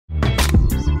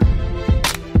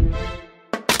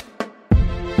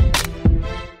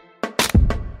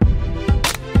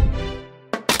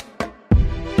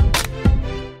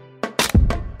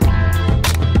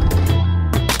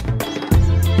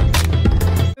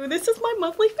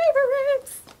monthly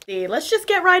favorites. See, let's just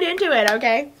get right into it,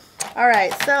 okay?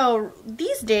 Alright, so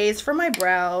these days for my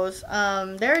brows,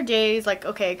 there are days like,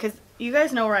 okay, because you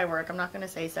guys know where I work, I'm not going to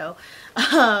say so.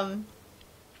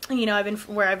 You know, I've been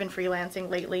freelancing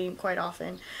lately quite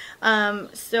often.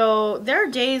 So there are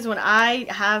days when I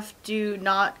have to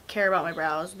not care about my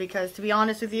brows because, to be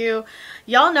honest with you,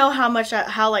 y'all know how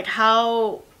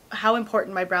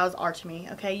important my brows are to me,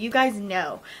 okay? You guys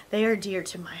know they are dear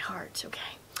to my heart,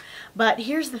 okay? But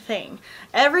here's the thing.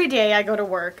 Every day I go to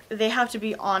work, they have to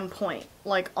be on point.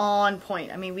 Like, on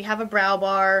point. I mean, we have a brow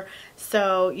bar,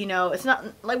 so, you know, it's not,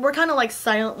 like, we're kind of, like,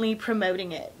 silently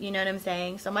promoting it. You know what I'm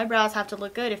saying? So my brows have to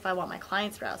look good if I want my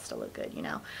clients' brows to look good, you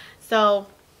know? So,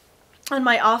 on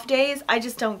my off days, I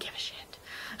just don't give a shit.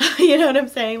 You know what I'm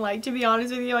saying? Like, to be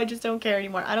honest with you, I just don't care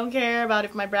anymore. I don't care about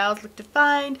if my brows look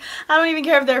defined. I don't even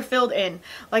care if they're filled in.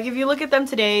 Like, if you look at them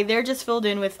today, they're just filled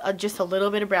in with just a little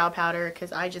bit of brow powder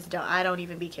because I don't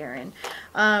even be caring.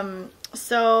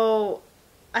 So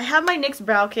I have my NYX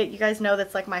brow kit. You guys know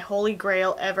that's like my holy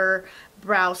grail ever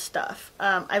brow stuff.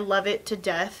 I love it to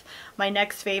death. My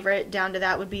next favorite down to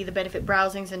that would be the Benefit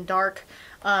Browsings in Dark.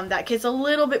 That kit's a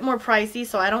little bit more pricey,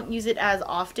 so I don't use it as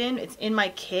often. It's in my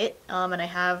kit, and I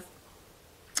have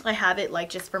it like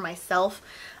just for myself,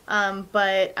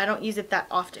 but I don't use it that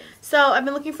often. So I've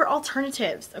been looking for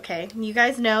alternatives, okay? You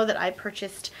guys know that I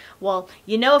purchased, well,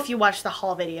 you know if you watched the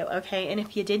haul video, okay? And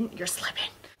if you didn't, you're slipping.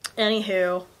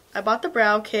 Anywho, I bought the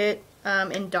brow kit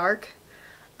in Dark.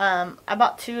 I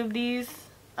bought 2 of these.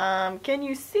 Can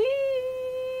you see?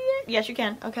 Yes, you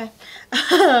can. Okay.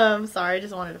 Sorry, I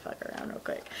just wanted to fuck around real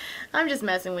quick. I'm just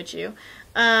messing with you.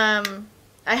 I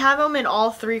have them in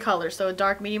all 3 colors, so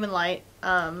dark, medium, and light.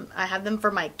 I have them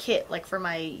for my kit, like for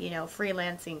my, you know,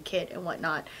 freelancing kit and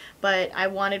whatnot. But I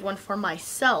wanted one for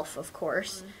myself, of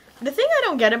course. The thing I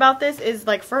don't get about this is,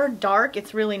 like, for dark,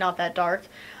 it's really not that dark.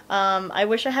 I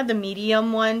wish I had the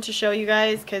medium one to show you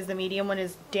guys, because the medium one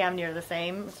is damn near the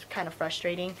same. It's kind of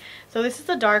frustrating. So this is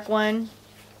the dark one.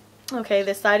 Okay,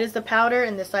 this side is the powder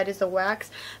and this side is the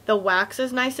wax. The wax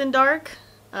is nice and dark.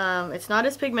 It's not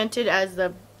as pigmented as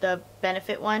the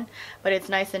Benefit one, but it's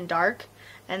nice and dark.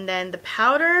 And then the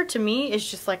powder, to me, is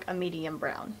just like a medium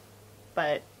brown.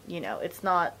 But, you know, it's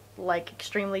not like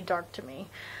extremely dark to me.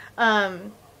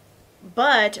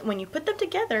 But when you put them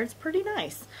together, it's pretty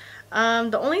nice.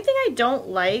 The only thing I don't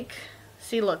like...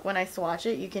 See, look, when I swatch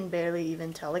it, you can barely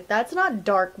even tell. Like, that's not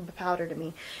dark powder to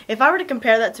me. If I were to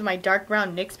compare that to my dark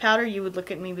brown NYX powder, you would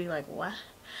look at me and be like, what?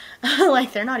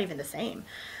 Like, they're not even the same.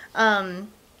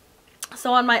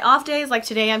 So on my off days, like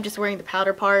today, I'm just wearing the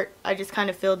powder part. I just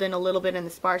kind of filled in a little bit in the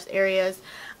sparse areas.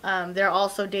 There are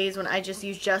also days when I just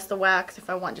use just the wax if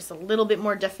I want just a little bit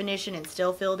more definition and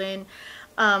still filled in.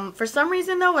 For some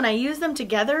reason, though, when I use them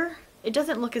together... it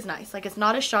doesn't look as nice. Like, it's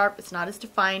not as sharp, it's not as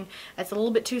defined, it's a little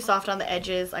bit too soft on the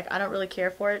edges. Like, I don't really care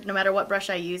for it. No matter what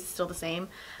brush I use, it's still the same.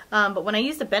 But when I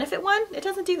use the Benefit one, it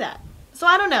doesn't do that. So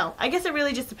I don't know. I guess it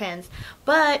really just depends.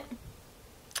 But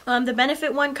the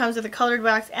Benefit one comes with a colored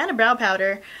wax and a brow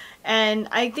powder. And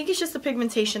I think it's just the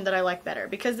pigmentation that I like better.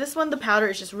 Because this one, the powder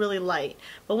is just really light.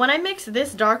 But when I mix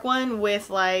this dark one with,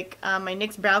 like, my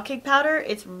NYX Brow Cake powder,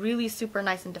 it's really super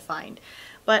nice and defined.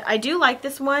 But I do like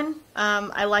this one.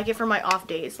 I like it for my off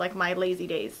days, like my lazy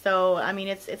days. So, I mean,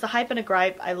 it's a hype and a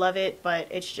gripe. I love it, but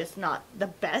it's just not the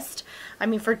best. I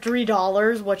mean, for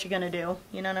 $3, what you gonna do?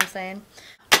 You know what I'm saying?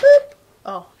 Boop!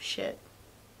 Oh, shit.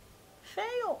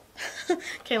 Fail!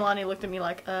 Kaylani looked at me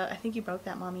like, I think you broke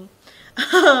that, mommy.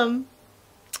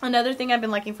 Another thing I've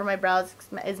been liking for my brows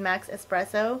is Max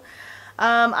Espresso.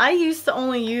 I used to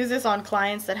only use this on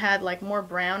clients that had like more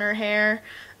browner hair.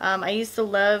 I used to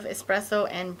love Espresso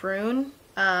and Brune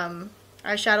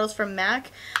eyeshadows from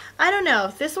MAC. I don't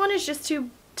know. This one is just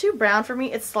too brown for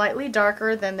me. It's slightly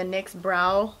darker than the NYX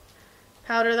brow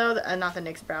powder though. Not the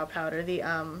NYX brow powder. The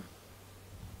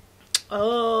the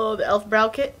e.l.f. brow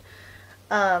kit.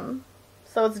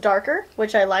 So it's darker,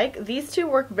 which I like. These two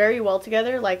work very well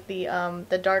together. Like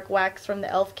the dark wax from the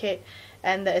e.l.f. kit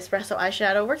and the Espresso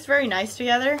eyeshadow works very nice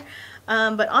together.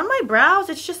 But on my brows,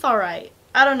 it's just alright.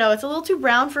 I don't know. It's a little too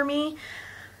brown for me.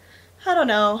 I don't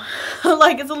know.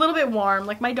 Like, it's a little bit warm.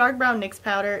 Like, my dark brown NYX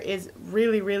powder is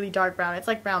really, really dark brown. It's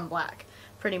like brown black,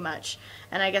 pretty much.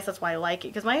 And I guess that's why I like it.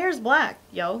 Because my hair is black,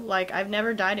 yo. Like, I've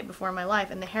never dyed it before in my life.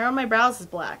 And the hair on my brows is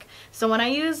black. So when I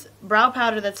use brow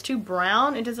powder that's too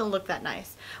brown, it doesn't look that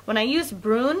nice. When I use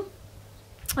Brune...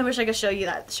 I wish I could show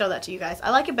that to you guys.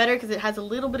 I like it better because it has a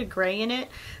little bit of gray in it,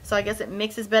 so I guess it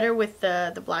mixes better with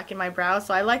the black in my brows.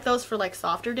 So I like those for like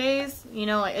softer days. You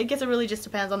know, I guess it really just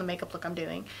depends on the makeup look I'm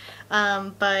doing.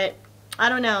 But I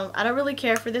don't know. I don't really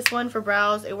care for this one for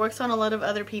brows. It works on a lot of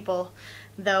other people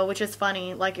though, which is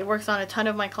funny. Like, it works on a ton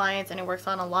of my clients, and it works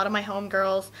on a lot of my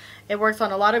homegirls. It works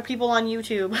on a lot of people on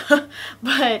YouTube,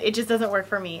 but it just doesn't work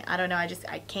for me. I don't know.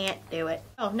 I can't do it.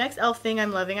 Oh, next e.l.f. thing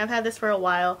I'm loving. I've had this for a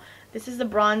while. This is the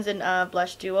Bronze and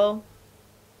Blush Duo.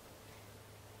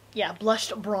 Yeah,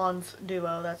 blushed bronze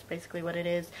duo, that's basically what it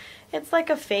is. It's like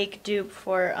a fake dupe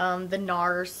for the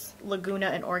NARS, Laguna,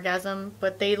 and Orgasm,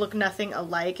 but they look nothing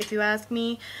alike if you ask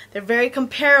me. They're very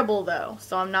comparable though,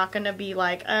 so I'm not going to be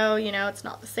like, oh, you know, it's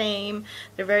not the same.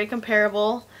 They're very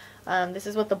comparable. This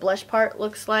is what the blush part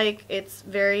looks like. It's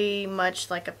very much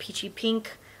like a peachy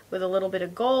pink with a little bit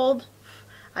of gold.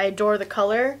 I adore the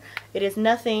color. It is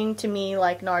nothing to me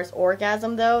like NARS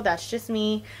Orgasm though. That's just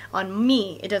me. On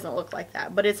me, it doesn't look like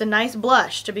that. But it's a nice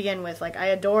blush to begin with. Like, I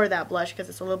adore that blush because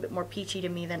it's a little bit more peachy to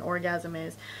me than Orgasm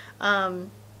is.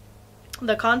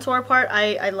 The contour part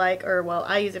I like, or well,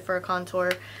 I use it for a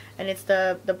contour, and it's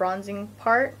the bronzing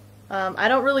part. I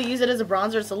don't really use it as a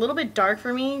bronzer. It's a little bit dark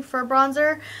for me for a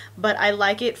bronzer, but I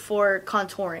like it for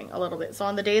contouring a little bit. So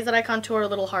on the days that I contour a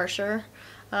little harsher,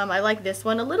 I like this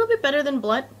one a little bit better than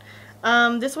Blunt.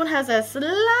 This one has a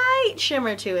slight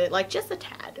shimmer to it, like just a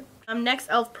tad. Next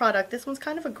e.l.f. product. This one's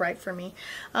kind of a gripe for me.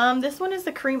 This one is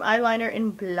the cream eyeliner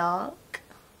in black.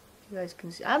 You guys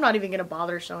can see. I'm not even going to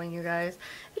bother showing you guys.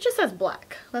 It just says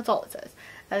black. That's all it says.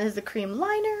 And this is the cream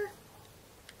liner.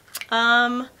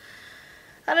 I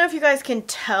don't know if you guys can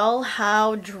tell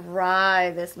how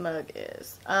dry this mug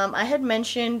is. I had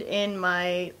mentioned in my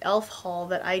e.l.f. haul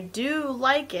that I do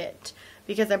like it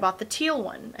because I bought the teal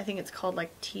one. I think it's called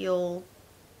like teal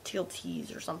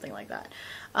teas or something like that.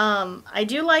 I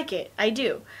do like it. I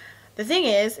do. The thing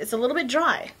is, it's a little bit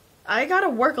dry. I gotta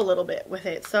work a little bit with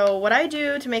it. So what I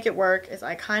do to make it work is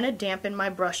I kind of dampen my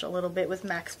brush a little bit with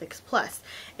Max Fix Plus.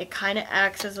 It kind of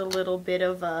acts as a little bit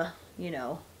of a, you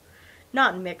know,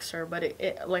 not mixer, but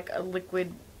it like a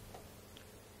liquid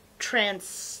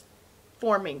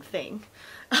transforming thing.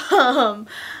 I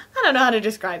don't know how to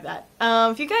describe that.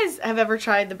 If you guys have ever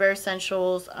tried the Bare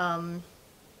Essentials,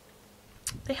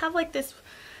 they have like this,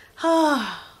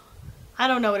 I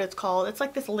don't know what it's called. It's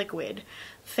like this liquid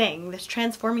thing, this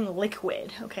transforming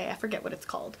liquid. Okay, I forget what it's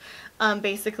called.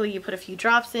 Basically, you put a few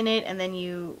drops in it, and then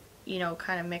you know,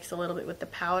 kind of mix a little bit with the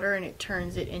powder, and it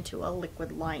turns it into a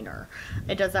liquid liner.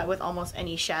 It does that with almost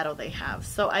any shadow they have.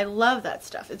 So I love that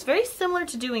stuff. It's very similar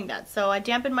to doing that. So I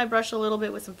dampen my brush a little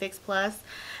bit with some Fix Plus,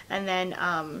 and then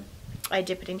I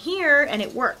dip it in here, and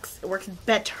it works. It works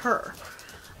better.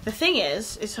 The thing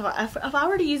is if I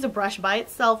were to use a brush by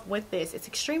itself with this, it's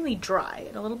extremely dry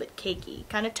and a little bit cakey.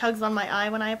 Kind of tugs on my eye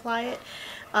when I apply it.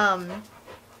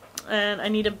 And I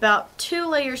need about 2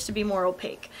 layers to be more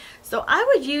opaque. So I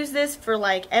would use this for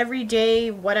like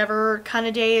everyday, whatever kind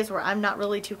of days where I'm not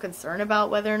really too concerned about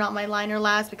whether or not my liner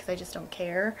lasts, because I just don't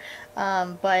care.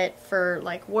 But for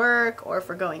like work or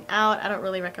for going out, I don't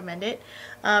really recommend it.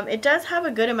 It does have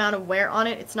a good amount of wear on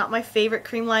it. It's not my favorite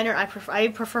cream liner. I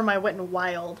prefer my Wet n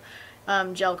Wild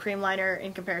gel cream liner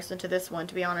in comparison to this one,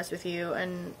 to be honest with you.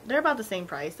 And they're about the same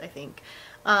price, I think.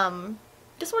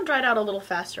 This one dried out a little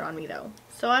faster on me though,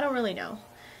 so I don't really know.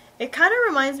 It kind of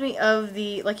reminds me of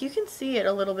the, like, you can see it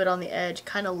a little bit on the edge,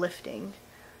 kind of lifting.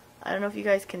 I don't know if you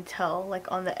guys can tell,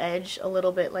 like on the edge a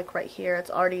little bit, like right here,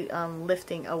 it's already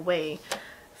lifting away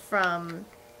from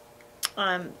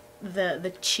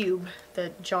the tube,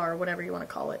 the jar, whatever you want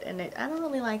to call it, and I don't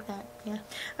really like that. Yeah,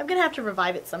 I'm gonna have to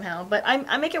revive it somehow, but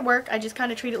I make it work. I just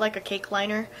kind of treat it like a cake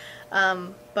liner,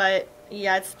 but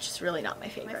yeah, it's just really not my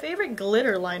favorite. My favorite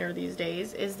glitter liner these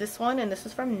days is this one, and this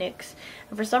is from NYX,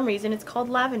 and for some reason it's called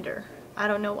Lavender. I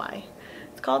don't know why.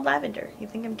 It's called Lavender. You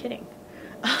think I'm kidding?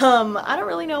 I don't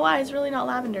really know why. It's really not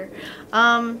lavender.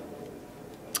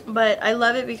 But I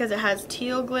love it because it has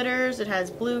teal glitters, it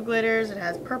has blue glitters, it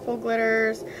has purple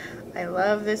glitters. I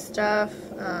love this stuff.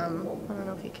 I don't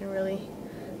know if you can really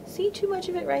see too much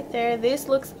of it right there. This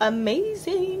looks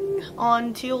amazing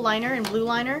on teal liner and blue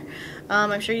liner.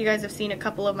 I'm sure you guys have seen a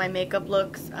couple of my makeup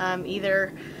looks,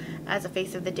 either as a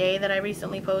face of the day that I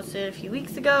recently posted a few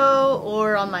weeks ago,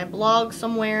 or on my blog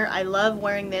somewhere. I love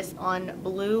wearing this on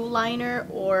blue liner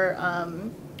or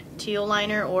teal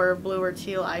liner or blue or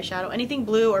teal eyeshadow. Anything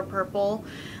blue or purple,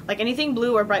 like anything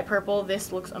blue or bright purple,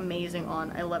 this looks amazing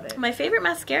on. I love it. My favorite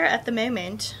mascara at the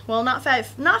moment, well, not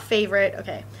favorite,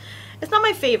 okay. It's not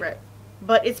my favorite,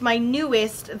 but it's my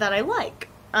newest that I like.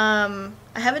 I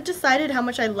haven't decided how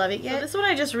much I love it yet. So this one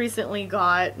I just recently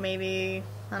got, maybe,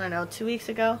 I don't know, 2 weeks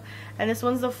ago. And this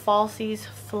one's the Falsies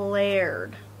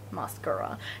Flared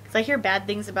mascara. Because I hear bad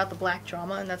things about the Black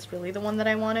Drama, and that's really the one that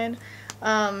I wanted.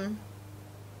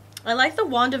 I like the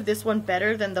wand of this one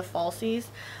better than the falsies,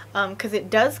 because it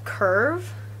does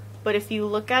curve, but if you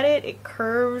look at it, it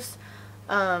curves,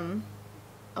 oh,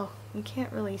 you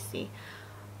can't really see.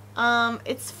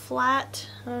 It's flat.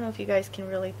 I don't know if you guys can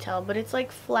really tell, but it's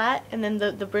like flat, and then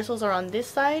the bristles are on this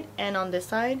side and on this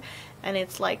side, and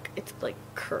it's like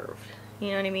curved. You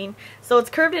know what I mean? So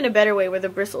it's curved in a better way where the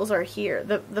bristles are here.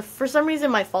 The for some reason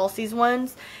my falsies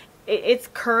ones, it's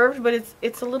curved, but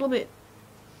it's a little bit,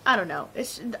 I don't know.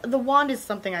 The wand is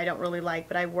something I don't really like,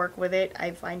 but I work with it.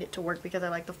 I find it to work because I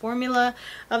like the formula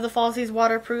of the falsies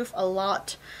waterproof a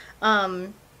lot.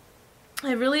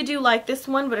 I really do like this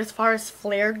one, but as far as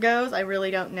flared goes, I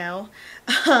really don't know.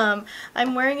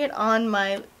 I'm wearing it on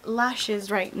my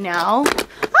lashes right now.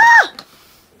 Ah!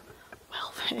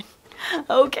 Well then.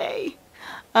 Okay.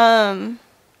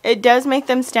 It does make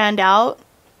them stand out,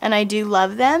 and I do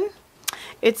love them.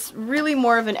 It's really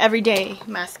more of an everyday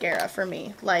mascara for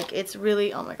me. Like, it's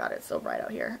really, oh my god, it's so bright out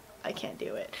here. I can't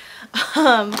do it.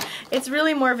 It's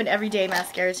really more of an everyday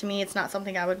mascara to me. It's not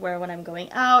something I would wear when I'm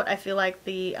going out. I feel like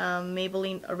the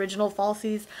Maybelline Original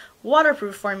Falsies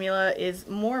waterproof formula is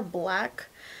more black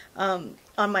on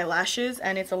my lashes,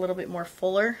 and it's a little bit more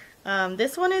fuller.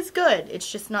 This one is good.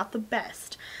 It's just not the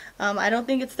best. I don't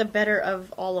think it's the better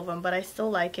of all of them, but I still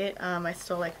like it. I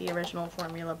still like the original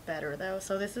formula better, though.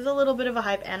 So this is a little bit of a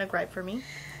hype and a gripe for me.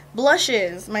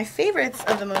 Blushes. My favorites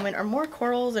of the moment are more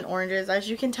corals and oranges. As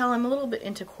you can tell, I'm a little bit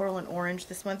into coral and orange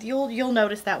this month. You'll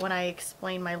notice that when I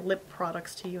explain my lip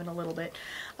products to you in a little bit.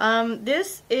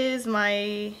 This is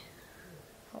my...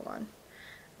 Hold on.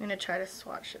 I'm going to try to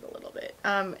swatch it a little bit.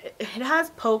 It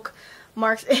has poke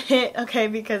marks in it, okay,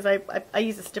 because I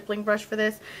use a stippling brush for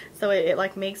this, so it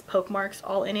like makes poke marks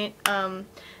all in it.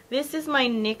 This is my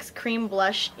NYX cream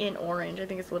blush in orange. I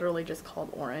think it's literally just called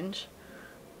orange.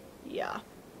 Yeah.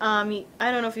 I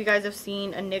don't know if you guys have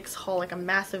seen a NYX haul, like a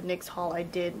massive NYX haul I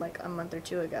did like a month or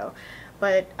two ago,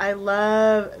 but I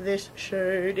love this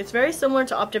shade. It's very similar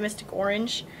to Optimistic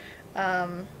Orange.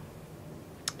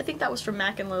 I think that was from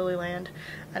MAC and Lilyland.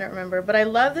 I don't remember. But I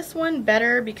love this one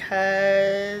better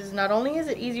because not only is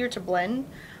it easier to blend,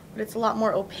 but it's a lot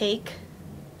more opaque.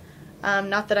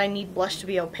 Not that I need blush to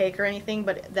be opaque or anything,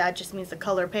 but that just means the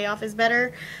color payoff is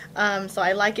better. So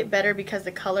I like it better because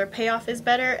the color payoff is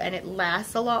better and it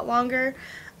lasts a lot longer.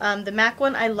 The MAC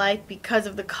one I like because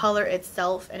of the color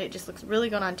itself, and it just looks really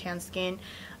good on tan skin.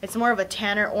 It's more of a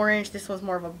tanner orange. This one's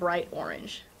more of a bright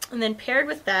orange. And then paired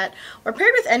with that, or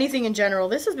paired with anything in general,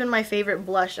 this has been my favorite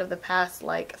blush of the past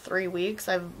like 3 weeks.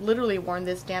 I've literally worn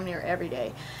this damn near every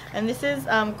day. And this is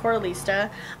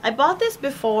Coralista. I bought this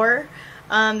before,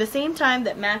 the same time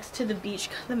that Max to the Beach,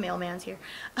 the mailman's here,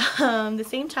 the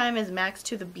same time as Max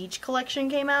to the Beach collection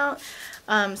came out.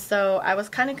 So I was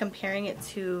kind of comparing it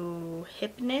to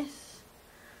Hypness,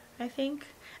 I think.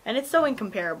 And it's so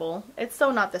incomparable. It's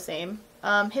so not the same.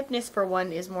 Hypness, for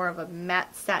one, is more of a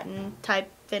matte satin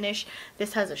type finish.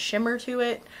 This has a shimmer to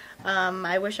it.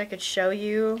 I wish I could show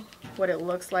you what it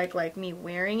looks like me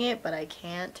wearing it, but I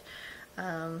can't.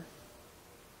 I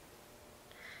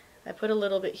put a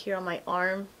little bit here on my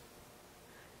arm,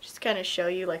 just kind of show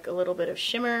you like a little bit of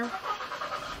shimmer.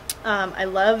 I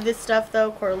love this stuff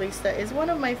though. Coralista is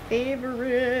one of my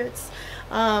favorites.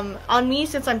 On me,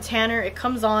 since I'm tanner, it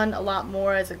comes on a lot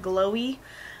more as a glowy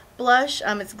blush.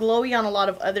 It's glowy on a lot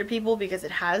of other people because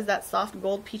it has that soft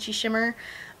gold peachy shimmer.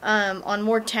 On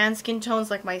more tan skin tones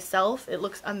like myself, it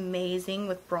looks amazing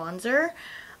with bronzer,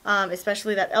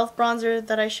 especially that e.l.f. bronzer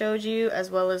that I showed you, as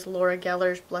well as Laura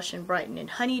Geller's Blush and Brighten and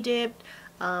Honey Dipped,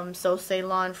 So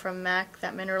Ceylon from MAC,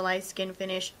 that mineralized skin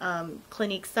finish,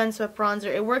 Clinique Sunswept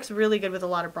bronzer. It works really good with a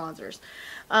lot of bronzers.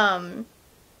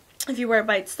 If you wear it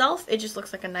by itself, it just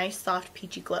looks like a nice soft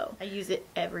peachy glow. I use it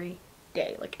every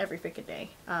day, like every freaking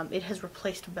day. It has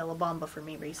replaced Bella Bomba for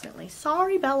me recently.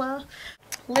 Sorry, Bella.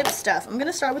 Lip stuff. I'm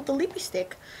gonna start with the lippy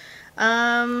stick.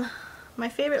 My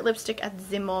favorite lipstick at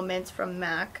the moment from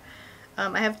MAC.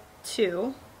 I have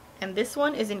two, and this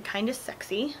one is in Kinda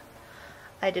Sexy.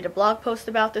 I did a blog post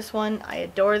about this one. I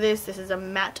adore this. This is a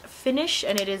matte finish,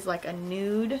 and it is like a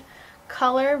nude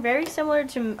color, very similar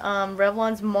to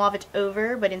Revlon's Mauve It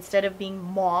Over, but instead of being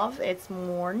mauve, it's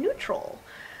more neutral.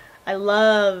 I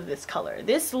love this color.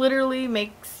 This literally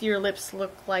makes your lips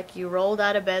look like you rolled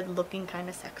out of bed looking kind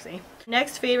of sexy.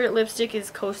 Next favorite lipstick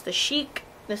is Costa Chic.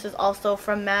 This is also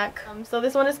from MAC. So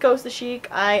this one is Costa Chic.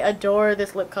 I adore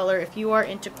this lip color. If you are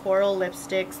into coral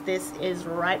lipsticks, this is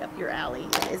right up your alley.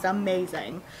 It is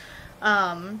amazing.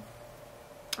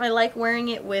 I like wearing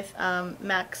it with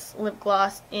MAC's lip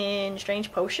gloss in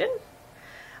Strange Potion.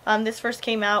 This first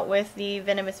came out with the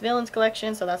Venomous Villains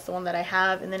collection, so that's the one that I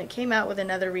have, and then it came out with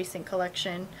another recent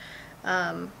collection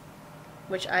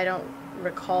which I don't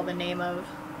recall the name of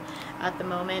at the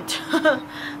moment.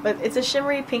 But it's a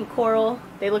shimmery pink coral.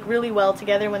 They look really well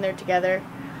together when they're together.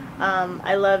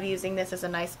 I love using this as a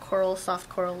nice coral, soft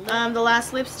coral lip. The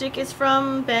last lipstick is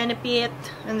from Benefit,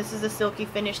 and this is a silky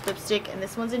finish lipstick, and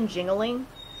this one's in Jingling.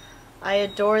 I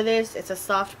adore this. It's a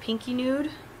soft pinky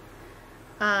nude.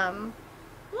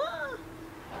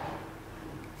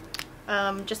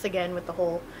 Just again with the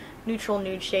whole neutral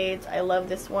nude shades. I love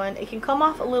this one. It can come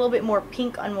off a little bit more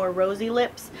pink on more rosy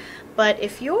lips, but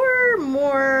if you're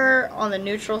more on the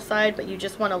neutral side but you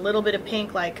just want a little bit of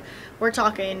pink, like we're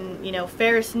talking, you know,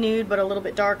 Ferris nude but a little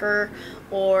bit darker,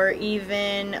 or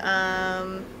even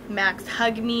Mac's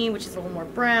Hug Me, which is a little more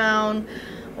brown,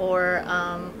 or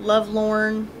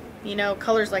Lovelorn, you know,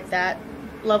 colors like that.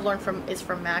 Lovelorn is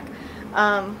from MAC.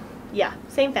 Yeah,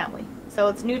 same family. So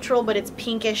it's neutral, but it's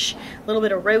pinkish, a little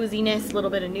bit of rosiness, a little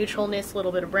bit of neutralness, a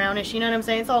little bit of brownish, you know what I'm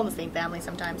saying? It's all in the same family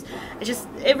sometimes.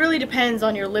 It really depends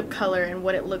on your lip color and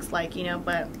what it looks like, you know,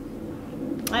 but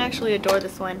I actually adore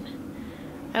this one.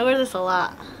 I wear this a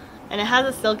lot. And it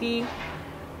has a silky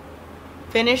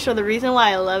finish, so the reason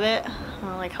why I love it, I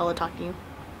don't like hella talking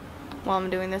while I'm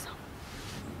doing this.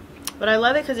 But I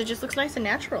love it because it just looks nice and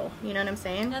natural, you know what I'm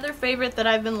saying? Another favorite that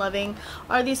I've been loving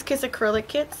are these Kiss acrylic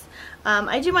kits.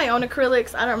 I do my own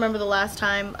acrylics. I don't remember the last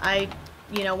time I,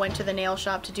 you know, went to the nail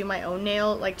shop to do my own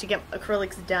nail, like to get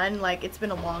acrylics done. Like, it's been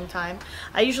a long time.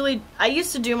 I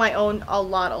used to do my own a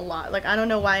lot. Like, I don't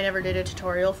know why I never did a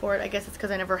tutorial for it. I guess it's because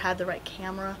I never had the right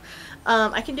camera.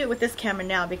 I can do it with this camera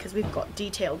now because we've got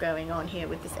detail going on here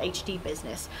with this HD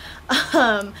business.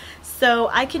 So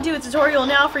I can do a tutorial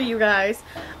now for you guys.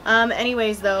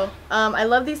 Anyways though, I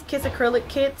love these Kiss acrylic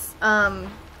kits. I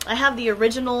have the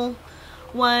original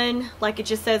one, like it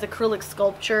just says acrylic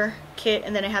sculpture kit,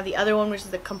 and then I have the other one which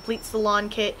is a complete salon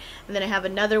kit, and then I have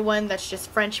another one that's just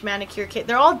French manicure kit.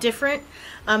 They're all different,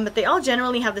 but they all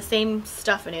generally have the same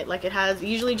stuff in it. Like it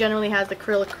generally has the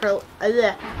clear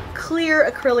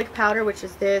acrylic powder, which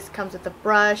is this, comes with the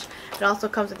brush. It also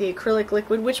comes with the acrylic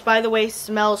liquid, which by the way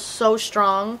smells so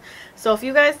strong. So if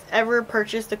you guys ever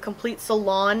purchase the complete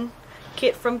salon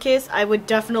kit from Kiss, I would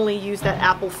definitely use that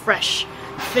apple fresh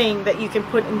thing that you can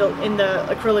put in the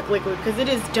acrylic liquid, because it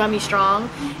is dummy strong.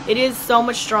 It is so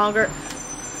much stronger.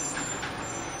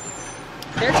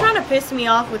 They're trying to piss me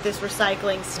off with this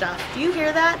recycling stuff. Do you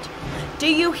hear that?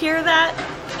 Do you hear that?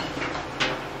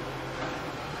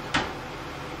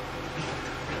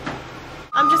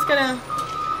 I'm just gonna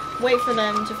wait for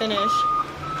them to finish.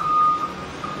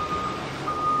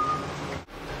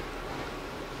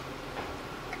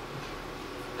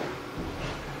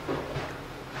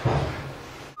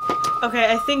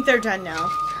 Okay, I think they're done now.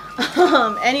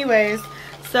 Anyways,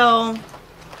 so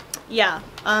yeah,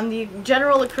 the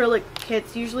general acrylic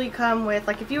kits usually come with,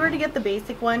 like if you were to get the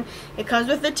basic one, it comes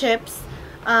with the tips,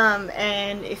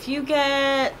 and if you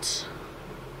get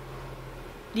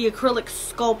the acrylic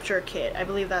sculpture kit, I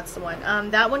believe that's the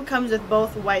one, that one comes with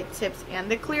both white tips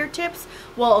and the clear tips.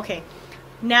 Well, okay,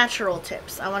 natural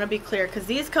tips, I want to be clear, because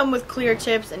these come with clear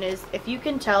tips, and if you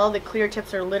can tell, the clear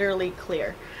tips are literally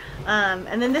clear.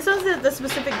 And then this one's the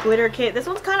specific glitter kit. This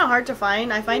one's kind of hard to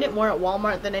find. I find it more at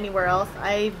Walmart than anywhere else.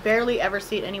 I barely ever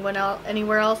see it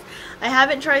anywhere else. I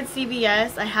haven't tried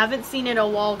CVS. I haven't seen it at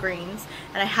Walgreens,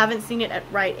 and I haven't seen it at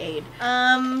Rite Aid.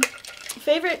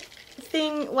 Favorite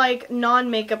thing, like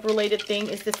non-makeup related thing,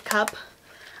 is this cup.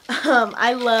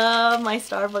 I love my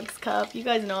Starbucks cup. You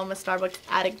guys know I'm a Starbucks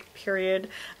addict, period.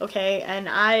 Okay, and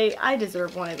I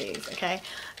deserve one of these. Okay,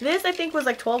 this I think was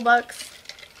like 12 bucks.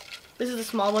 This is the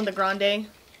small one, the grande.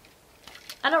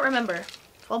 I don't remember.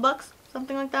 12 bucks?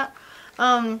 Something like that.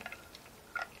 I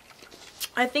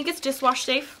think it's dishwash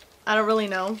safe. I don't really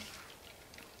know.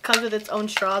 Comes with its own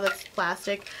straw that's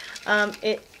plastic.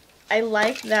 I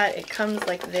like that it comes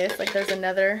like this. Like there's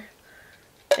another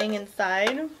thing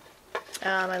inside.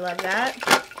 I love that.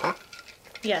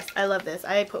 Yes, I love this.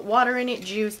 I put water in it,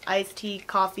 juice, iced tea,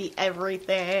 coffee,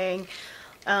 everything.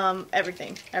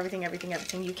 Everything.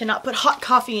 You cannot put hot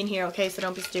coffee in here, okay? So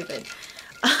don't be stupid.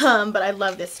 But I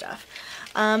love this stuff.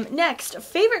 Next,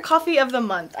 favorite coffee of the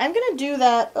month. I'm gonna do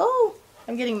that. Oh,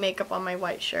 I'm getting makeup on my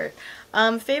white shirt.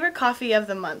 Favorite coffee of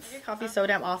the month. I get coffee so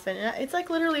damn often. It's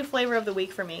like literally flavor of the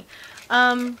week for me.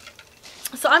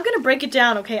 So I'm gonna break it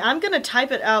down, okay? I'm gonna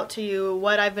type it out to you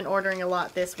what I've been ordering a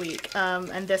lot this week,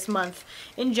 and this month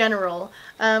in general.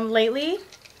 Lately,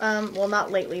 well,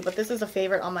 not lately, but this is a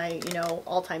favorite on my, you know,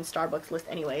 all-time Starbucks list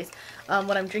anyways.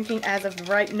 What I'm drinking as of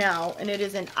right now, and it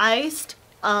is an iced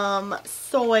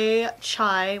soy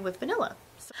chai with vanilla.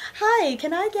 Hi,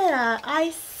 can I get a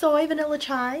iced soy vanilla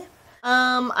chai?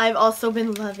 I've also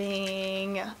been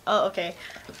loving, oh, okay.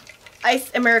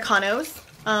 iced Americanos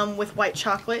with white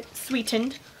chocolate,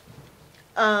 sweetened.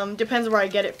 Depends where I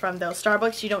get it from though.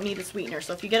 Starbucks, you don't need a sweetener.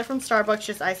 So if you get it from Starbucks,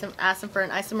 just ask them for an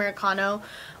iced Americano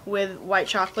with white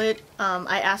chocolate.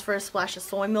 I ask for a splash of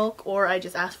soy milk, or I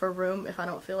just ask for room if I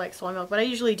don't feel like soy milk. But I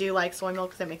usually do like soy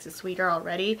milk because it makes it sweeter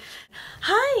already.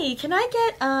 Hi, can I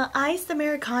get iced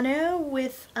Americano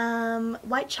with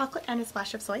white chocolate and a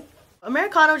splash of soy?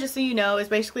 Americano, just so you know, is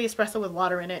basically espresso with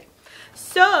water in it.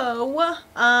 So,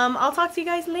 I'll talk to you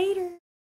guys later.